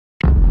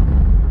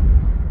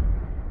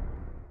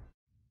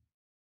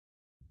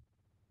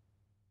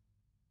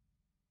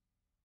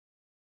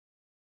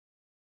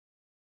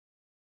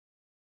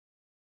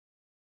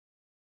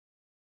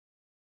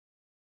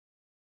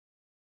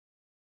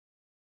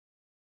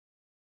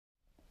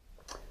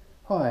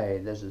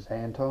Hi, this is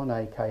Anton,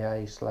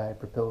 aka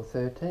Propel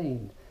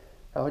 13.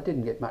 I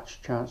didn't get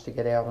much chance to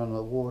get out on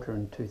the water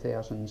in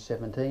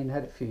 2017.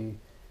 Had a few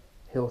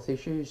health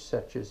issues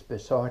such as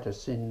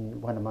bursitis in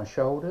one of my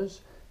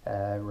shoulders,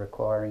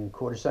 requiring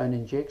cortisone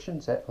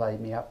injections. That laid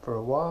me up for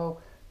a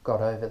while. Got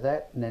over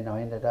that, and then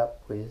I ended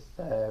up with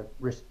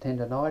wrist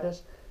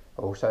tendonitis.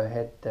 Also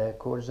had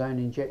cortisone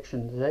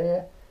injections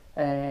there,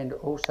 and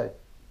also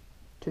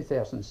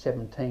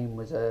 2017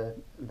 was a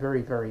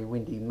very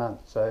windy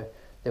month, so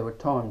there were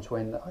times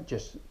when I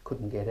just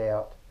couldn't get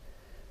out.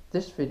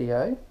 This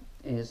video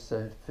is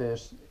the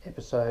first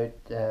episode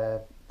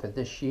for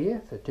this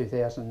year, for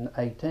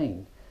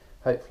 2018.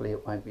 Hopefully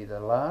it won't be the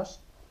last.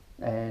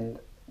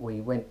 And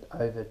we went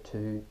over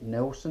to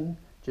Nelson,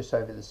 just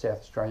over the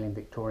South Australian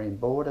Victorian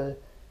border,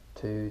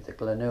 to the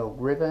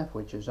Glenelg River,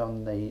 which is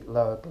on the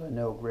lower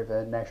Glenelg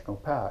River National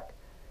Park.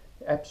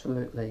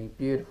 Absolutely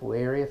beautiful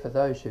area. For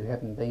those who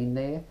haven't been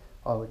there,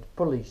 I would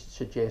fully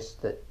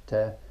suggest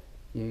that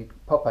you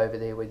pop over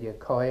there with your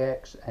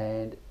kayaks,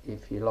 and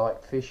if you like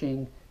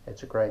fishing,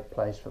 it's a great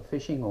place for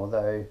fishing,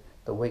 although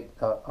the week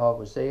that I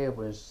was there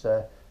was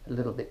a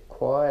little bit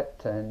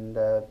quiet, and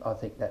I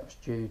think that was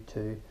due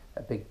to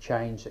a big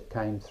change that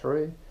came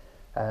through.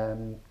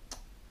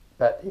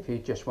 But if you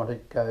just want to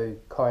go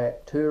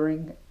kayak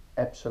touring,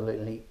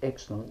 absolutely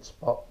excellent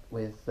spot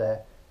with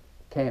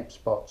camp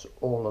spots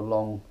all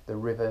along the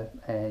river,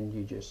 and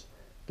you just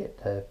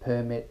get a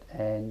permit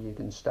and you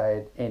can stay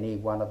at any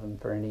one of them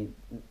for any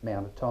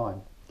amount of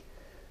time.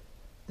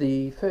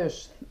 The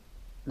first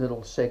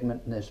little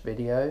segment in this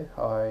video,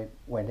 I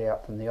went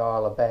out from the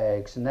Isle of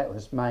Bags, and that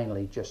was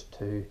mainly just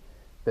to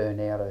burn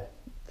out a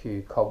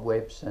few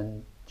cobwebs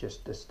and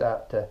just to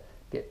start to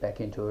get back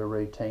into a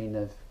routine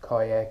of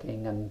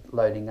kayaking and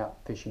loading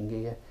up fishing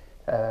gear.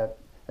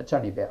 It's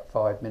only about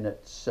 5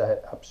 minutes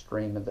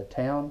upstream of the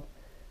town.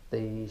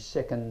 The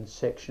second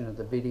section of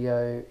the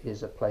video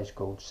is a place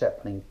called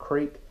Sapling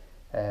Creek,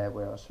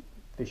 where I was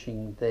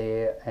fishing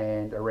there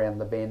and around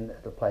the bend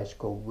at a place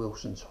called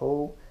Wilson's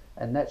Hall,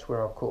 and that's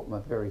where I caught my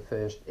very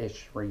first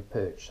estuary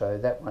perch. So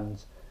that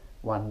one's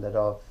one that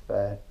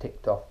I've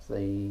ticked off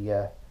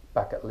the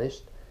bucket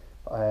list.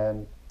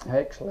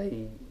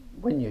 Actually,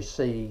 when you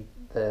see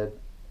the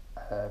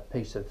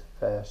piece of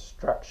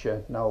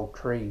structure, an old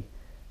tree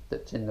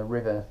that's in the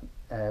river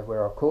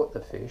where I caught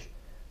the fish,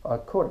 I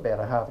caught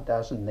about a half a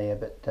dozen there,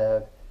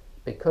 but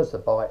because the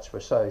bites were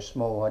so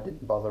small, I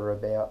didn't bother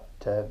about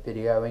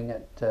videoing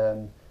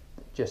it.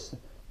 Just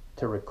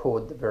to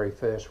record the very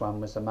first one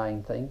was the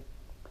main thing.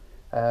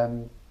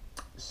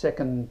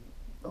 Second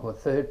or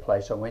third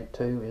place I went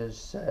to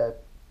is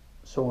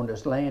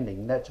Saunders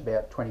Landing. That's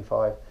about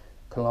 25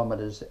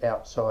 kilometres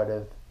outside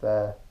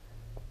of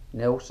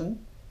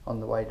Nelson on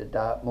the way to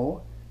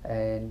Dartmoor,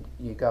 and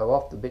you go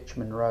off the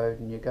bitumen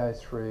road and you go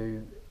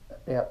through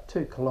about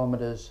 2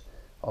 kilometres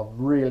of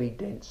really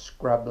dense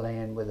scrub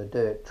land with a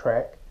dirt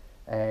track,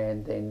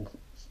 and then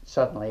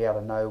suddenly out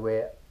of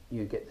nowhere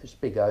you get this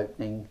big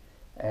opening,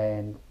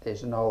 and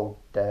there's an old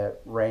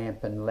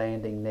ramp and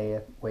landing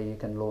there where you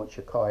can launch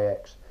your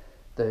kayaks.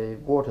 The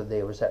water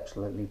there was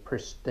absolutely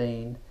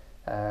pristine.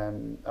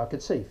 I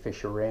could see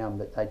fish around,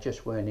 but they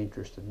just weren't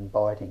interested in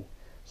biting.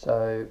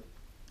 So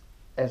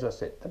as I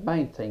said, the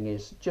main thing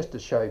is just to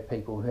show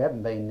people who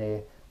haven't been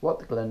there what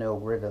the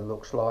Glenelg River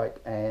looks like,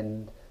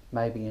 and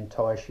maybe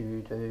entice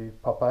you to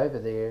pop over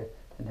there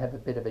and have a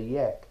bit of a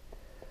yak.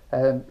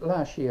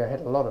 Last year I had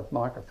a lot of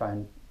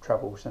microphone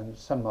troubles, and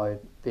some of my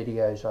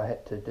videos I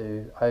had to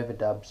do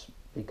overdubs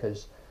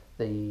because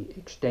the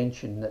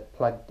extension that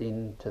plugged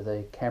into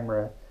the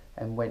camera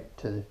and went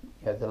to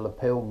the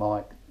lapel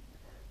mic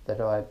that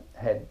I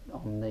had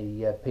on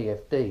the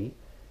PFD,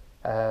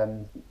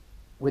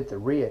 with the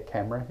rear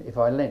camera, if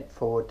I leant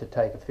forward to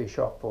take a fish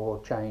off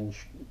or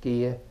change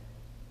gear,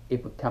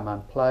 it would come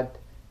unplugged.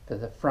 For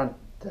the front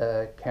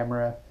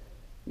camera,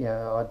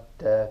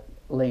 I'd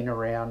lean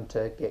around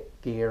to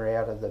get gear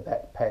out of the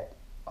backpack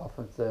off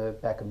of the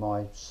back of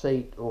my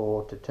seat,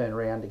 or to turn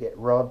around to get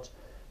rods,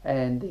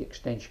 and the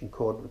extension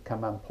cord would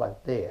come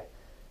unplugged there.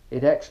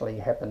 It actually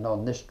happened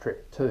on this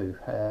trip too.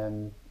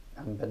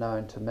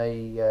 Unbeknown to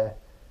me,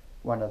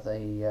 one of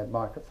the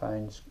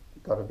microphones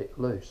got a bit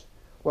loose.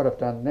 What I've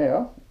done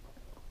now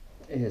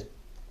is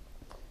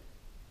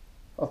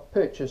I've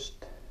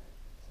purchased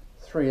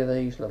 3 of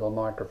these little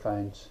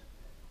microphones.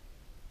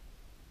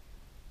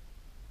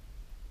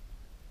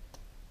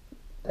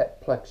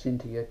 That plugs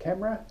into your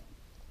camera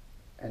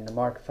and the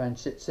microphone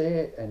sits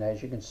there, and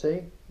as you can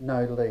see,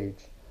 no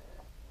leads.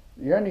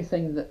 The only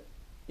thing that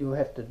you'll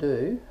have to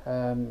do,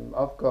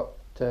 I've got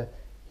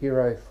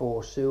Hero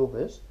 4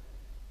 Silvers.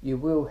 You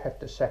will have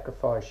to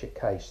sacrifice your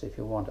case if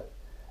you want it.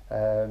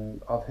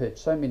 I've heard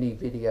so many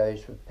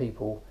videos of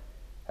people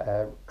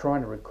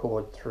trying to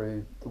record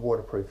through the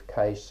waterproof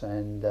case,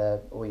 and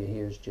all you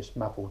hear is just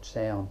muffled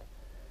sound.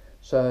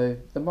 So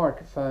the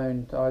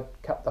microphone, I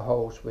cut the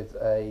holes with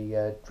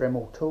a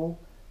Dremel tool,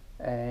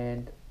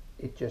 and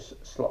it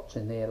just slots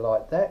in there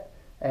like that,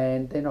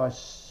 and then I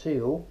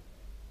seal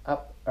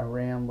up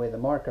around where the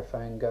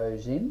microphone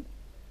goes in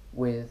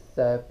with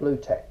blue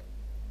tack.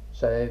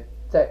 So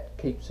that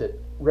keeps it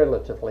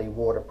relatively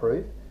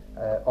waterproof.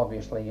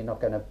 Obviously you're not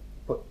going to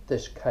put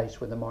this case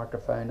with the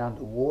microphone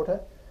underwater,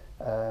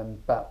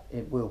 but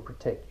it will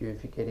protect you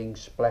if you're getting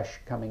splash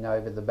coming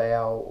over the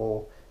bow,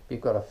 or if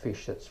you've got a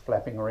fish that's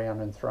flapping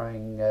around and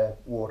throwing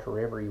water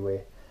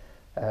everywhere.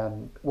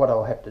 What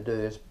I'll have to do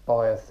is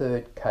buy a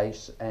third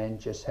case and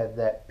just have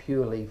that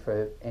purely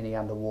for any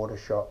underwater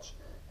shots,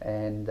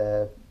 and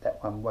that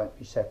one won't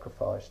be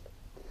sacrificed.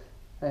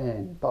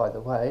 And by the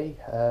way,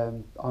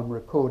 I'm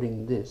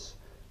recording this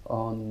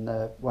on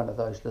one of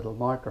those little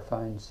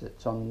microphones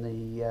that's on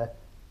the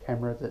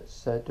camera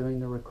that's doing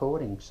the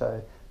recording,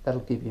 so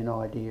that'll give you an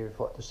idea of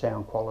what the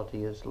sound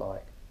quality is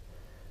like.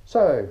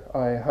 So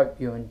I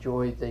hope you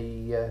enjoyed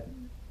the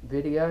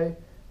video.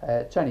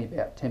 It's only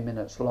about 10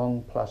 minutes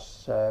long,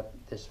 plus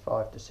this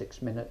 5 to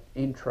 6 minute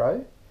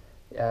intro.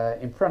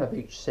 In front of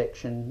each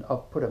section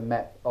I've put a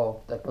map of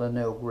the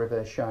Glenelg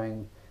River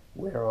showing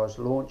where I was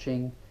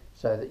launching,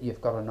 so that you've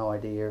got an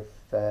idea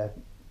of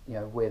you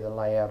know, where the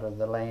layout of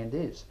the land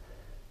is.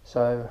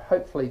 So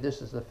hopefully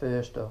this is the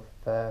first of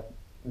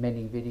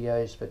many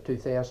videos for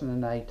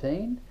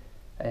 2018,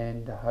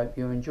 and I hope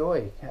you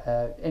enjoy.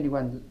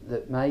 Anyone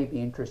that may be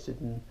interested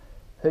in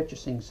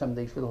purchasing some of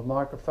these little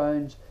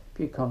microphones, if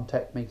you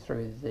contact me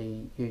through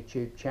the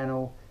YouTube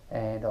channel,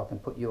 and I can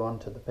put you on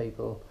to the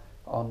people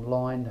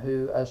online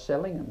who are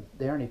selling them.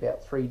 They're only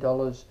about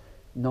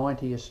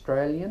 $3.90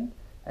 Australian,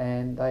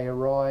 and they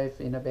arrive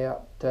in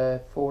about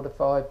 4 to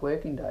 5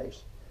 working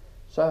days.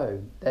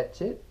 So that's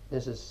it.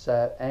 This is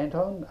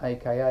Anton,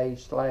 aka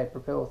Slayer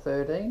Propel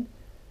 13.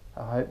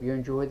 I hope you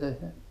enjoy the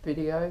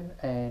video,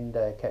 and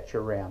catch you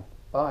around.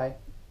 Bye.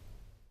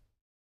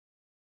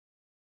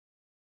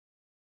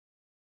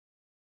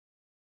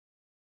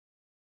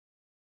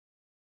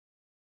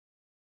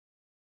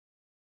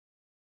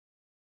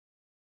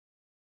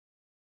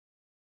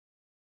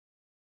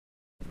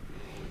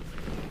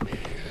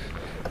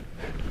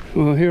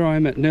 Well, here I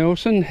am at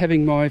Nelson,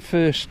 having my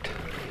first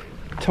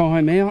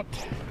time out.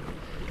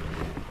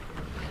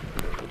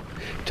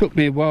 Took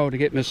me a while to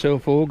get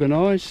myself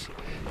organised,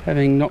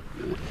 having not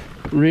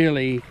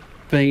really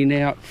been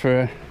out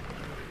for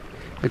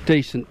a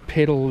decent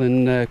pedal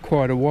in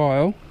quite a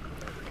while.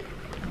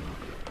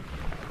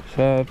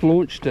 So I've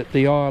launched at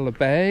the Isle of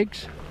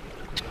Bags.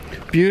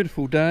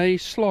 Beautiful day,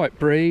 slight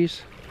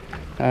breeze,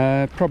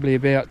 probably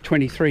about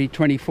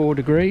 23-24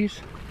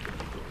 degrees.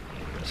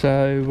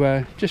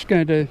 So just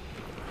going to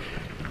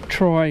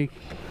try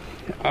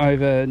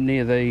over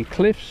near the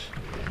cliffs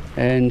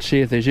and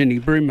see if there's any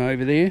bream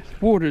over there.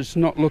 Water's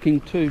not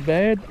looking too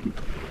bad,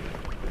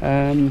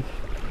 and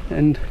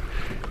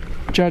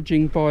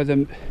judging by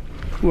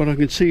what I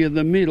can see in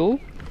the middle,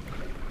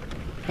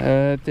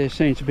 there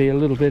seems to be a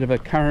little bit of a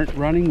current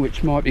running,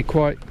 which might be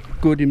quite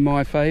good in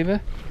my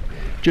favour.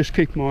 Just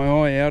keep my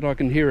eye out. I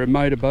can hear a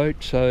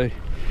motorboat, so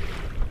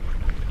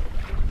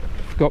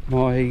I've got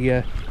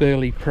my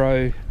Burley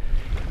Pro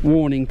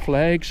warning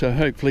flag, so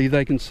hopefully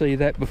they can see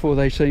that before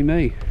they see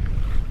me.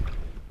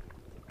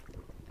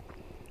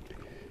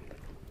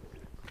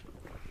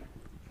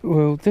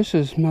 Well, this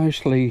is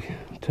mostly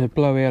to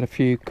blow out a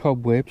few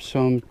cobwebs, so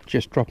I'm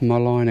just dropping my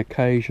line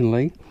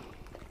occasionally,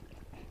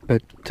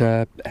 but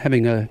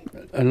having a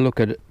look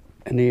at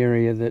an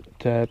area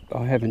that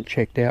I haven't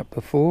checked out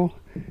before.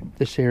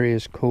 This area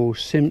is called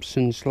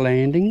Simpson's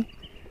Landing,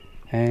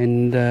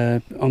 and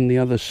on the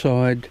other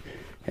side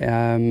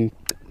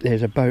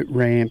there's a boat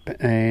ramp,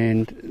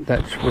 and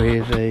that's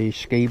where the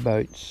ski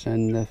boats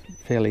and the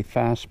fairly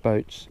fast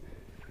boats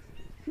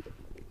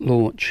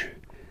launch.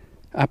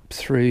 Up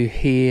through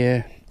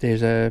here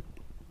there's the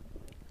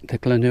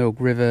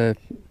Glenelg River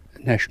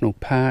National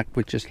Park,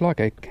 which is like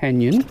a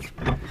canyon,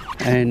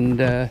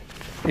 and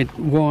it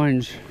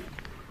winds,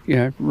 you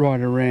know, right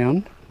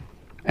around.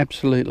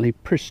 Absolutely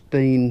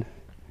pristine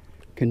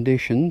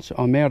conditions.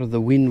 I'm out of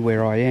the wind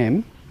where I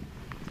am.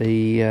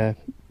 The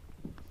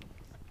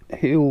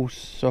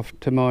hills off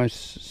to my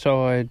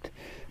side,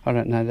 I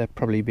don't know, they'll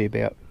probably be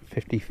about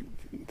 50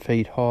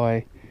 feet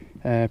high,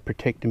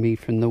 protecting me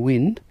from the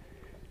wind.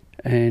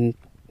 And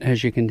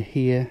as you can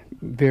hear,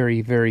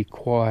 very, very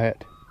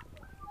quiet,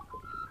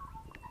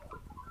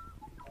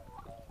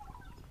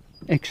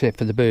 except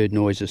for the bird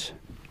noises.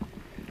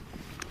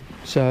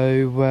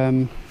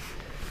 So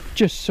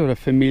just sort of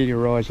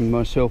familiarising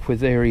myself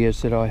with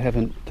areas that I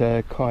haven't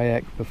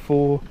kayaked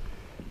before.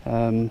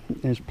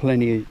 There's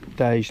plenty of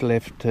days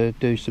left to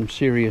do some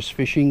serious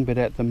fishing, but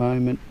at the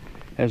moment,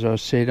 as I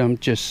said, I'm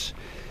just,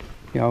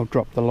 you know, I'll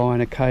drop the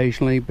line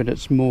occasionally, but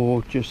it's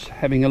more just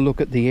having a look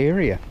at the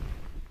area.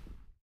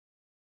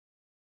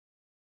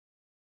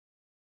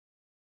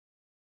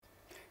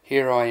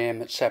 Here I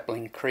am at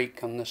Sapling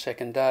Creek on the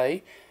second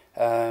day.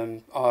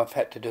 I've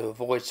had to do a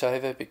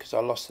voiceover because I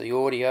lost the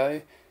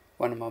audio.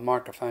 One of my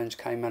microphones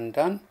came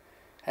undone,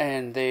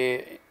 and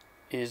there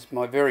is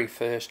my very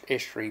first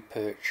estuary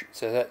perch.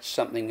 So that's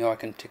something I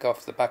can tick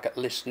off the bucket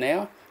list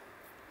now,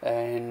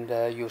 and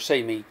you'll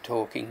see me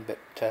talking, but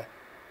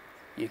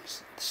you can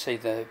see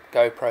the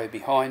GoPro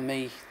behind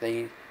me.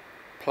 The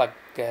plug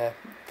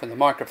for the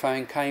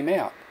microphone came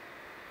out.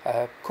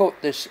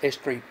 Caught this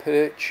estuary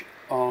perch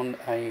on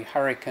a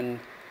hurricane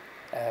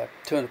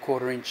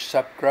 2¼ inch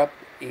sub grub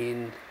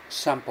in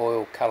sump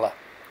oil colour.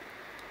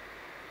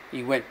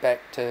 He went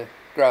back to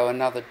grow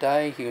another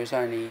day. He was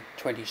only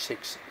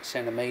 26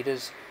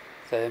 centimetres.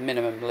 The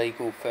minimum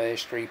legal for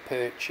estuary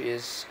perch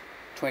is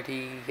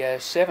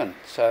 27,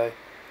 so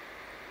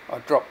I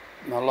dropped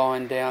my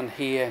line down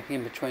here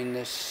in between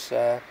this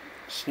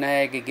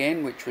snag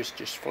again, which was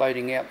just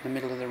floating out in the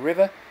middle of the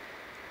river.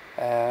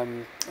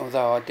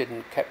 Although I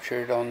didn't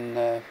capture it on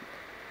the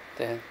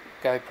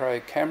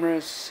GoPro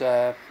cameras,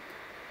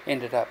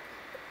 ended up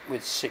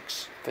with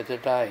 6 for the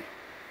day.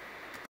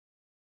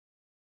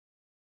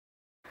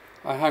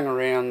 I hung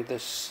around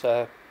this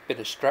bit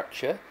of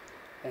structure,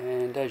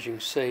 and as you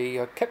can see,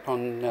 I kept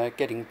on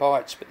getting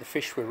bites, but the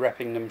fish were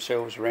wrapping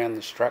themselves around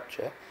the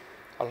structure.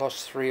 I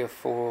lost 3 or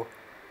 4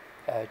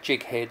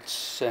 jig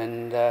heads,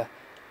 and the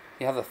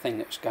other thing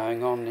that's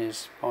going on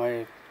is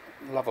my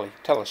lovely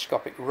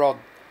telescopic rod.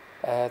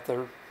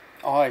 The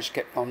eyes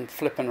kept on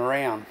flipping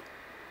around.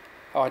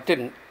 I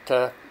didn't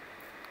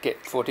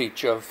get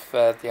footage of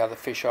the other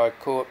fish I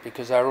caught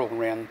because they were all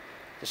around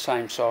the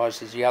same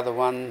size as the other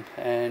one,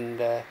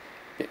 and a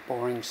bit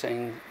boring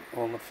seeing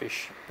all the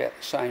fish about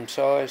the same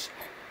size.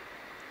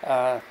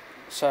 So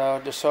I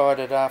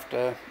decided,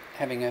 after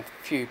having a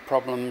few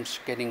problems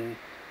getting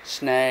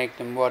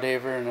snagged and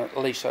whatever, and at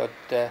least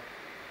I'd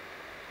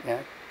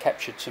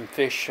captured some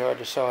fish, I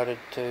decided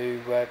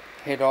to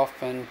head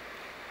off and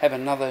have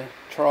another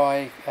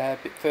try a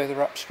bit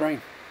further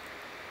upstream.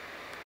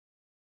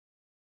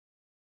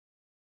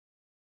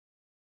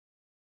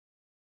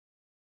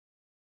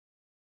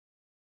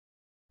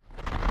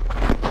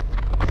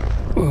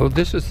 Well,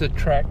 this is the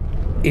track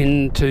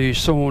into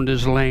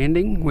Saunders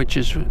Landing, which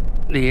is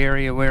the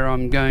area where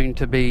I'm going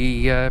to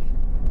be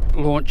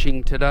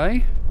launching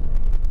today.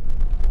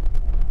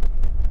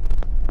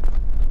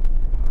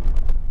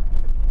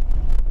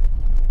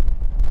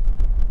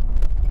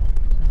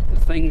 The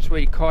things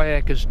we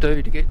kayakers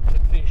do to get to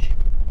fish.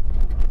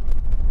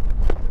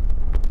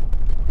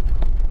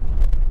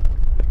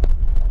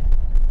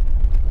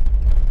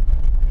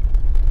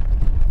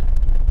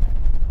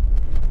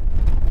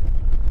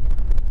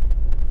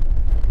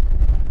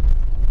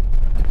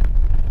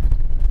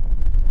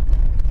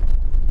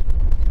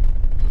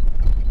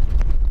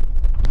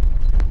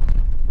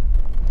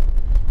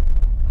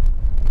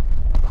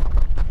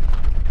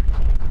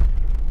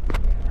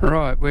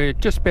 Right, we're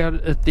just about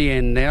at the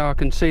end now. I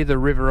can see the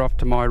river off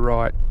to my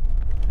right.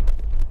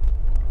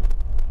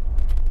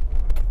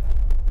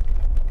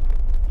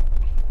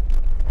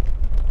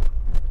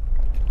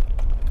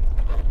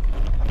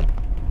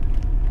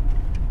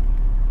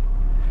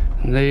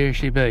 And there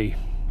she be.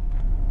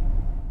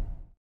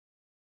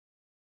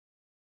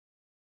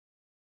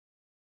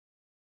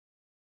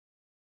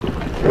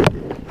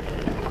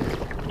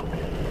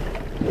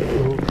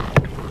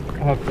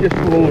 I've just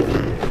launched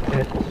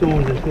at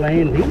Saunders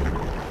Landing.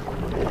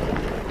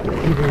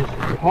 It is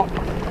hot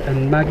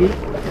and muggy,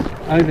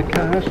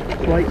 overcast,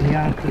 it's late in the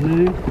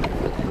afternoon,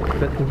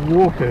 but the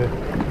water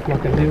is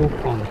like a mill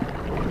pond.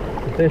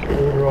 The best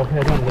water I've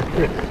had on the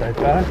trip so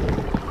far.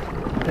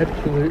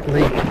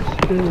 Absolutely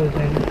still as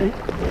anything.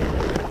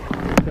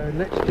 So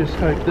let's just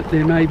hope that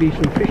there may be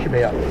some fish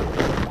about.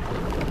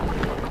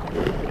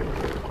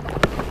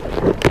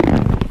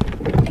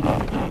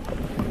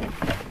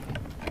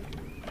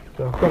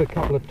 So I've got a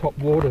couple of top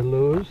water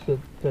lures that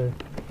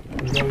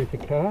I'm going to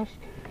cast.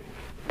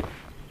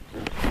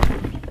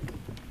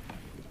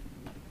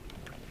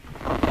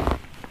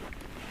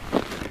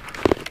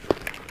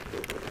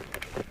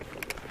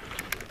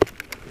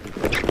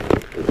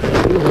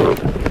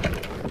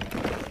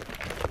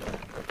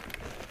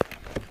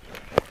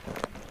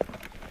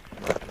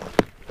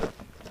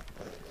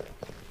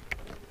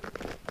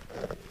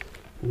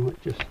 I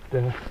might just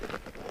the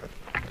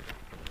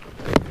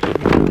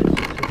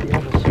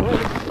other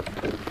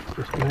side,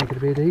 just to make it a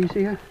bit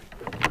easier.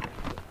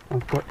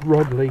 I've got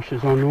rod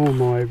leashes on all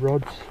my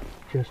rods,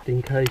 just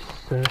in case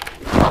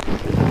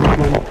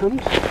one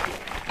comes.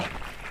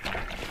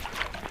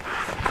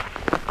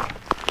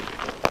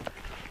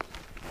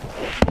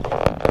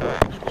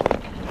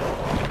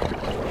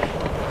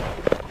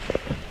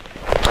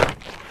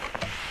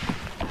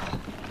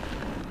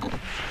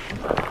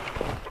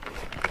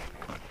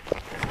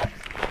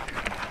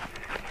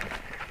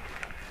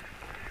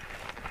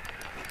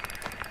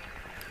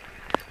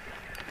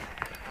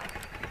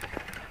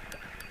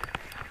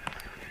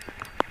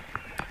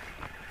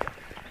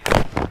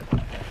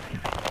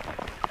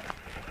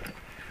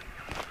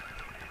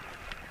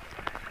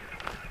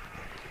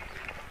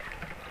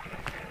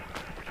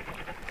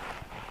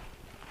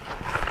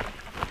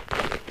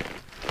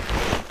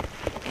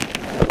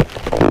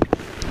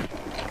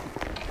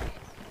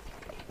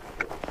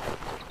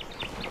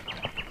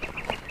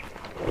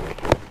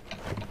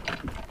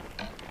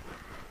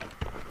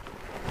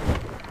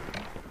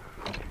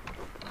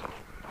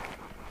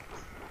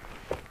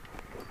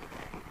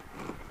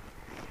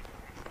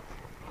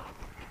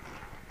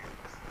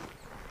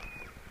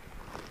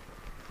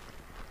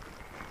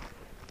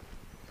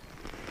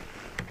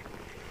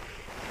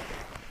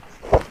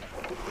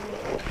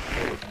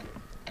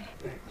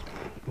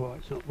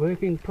 not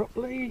working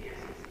properly.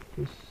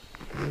 Just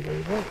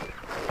remove that.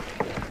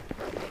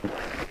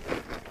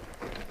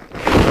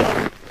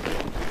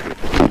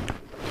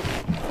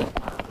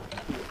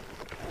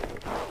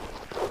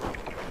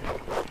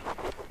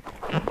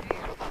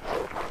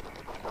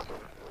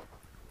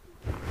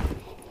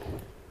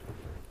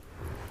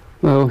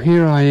 Well,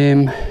 here I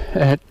am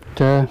at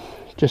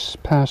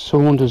just past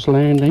Saunders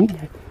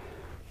Landing,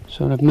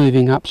 sort of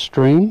moving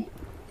upstream.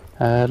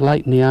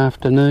 Late in the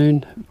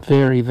afternoon,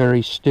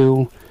 very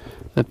still,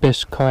 the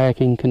best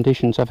kayaking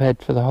conditions I've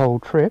had for the whole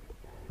trip.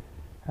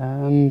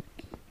 So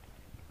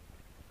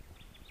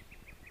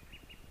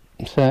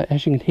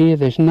as you can hear,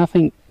 there's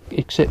nothing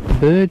except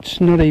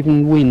birds, not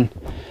even wind.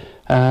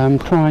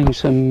 Trying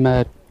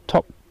some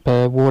top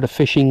water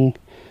fishing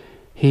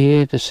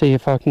here to see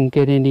if I can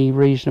get any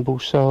reasonable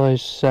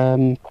size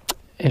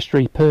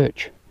estuary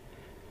perch.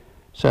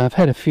 So I've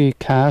had a few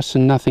casts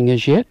and nothing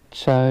as yet,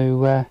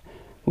 so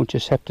we'll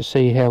just have to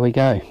see how we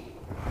go.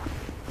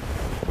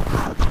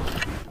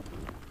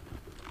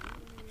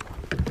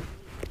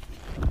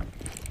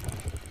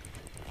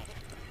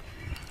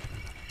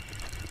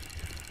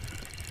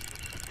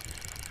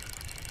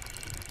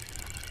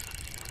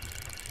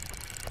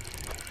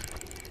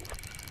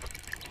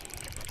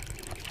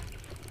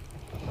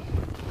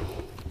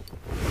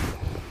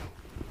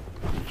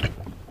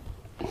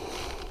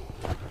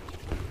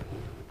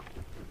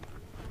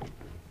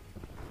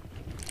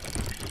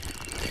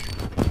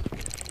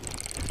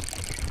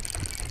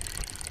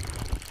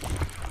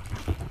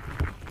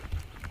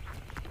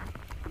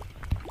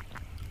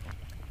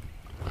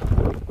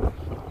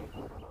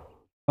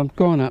 I've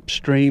gone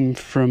upstream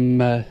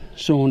from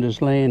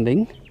Saunders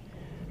Landing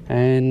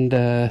and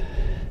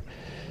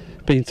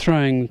been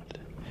throwing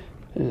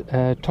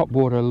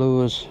topwater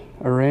lures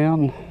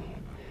around.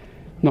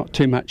 Not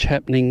too much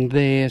happening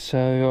there,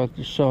 so I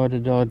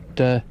decided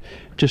I'd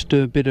just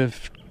do a bit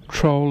of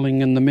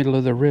trolling in the middle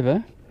of the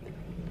river,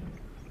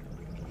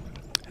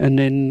 and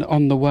then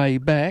on the way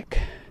back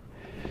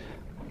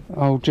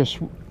I'll just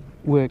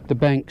work the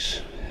banks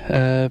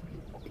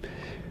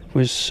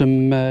with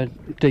some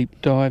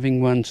deep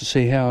diving ones to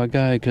see how I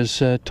go, because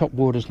top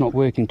water's not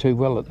working too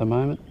well at the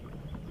moment.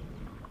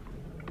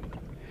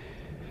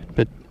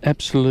 But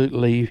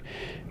absolutely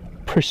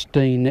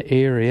pristine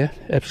area,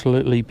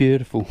 absolutely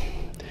beautiful.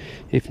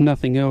 If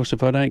nothing else,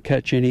 if I don't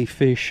catch any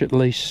fish, at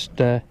least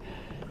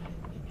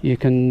you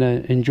can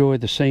enjoy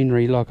the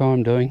scenery like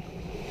I'm doing.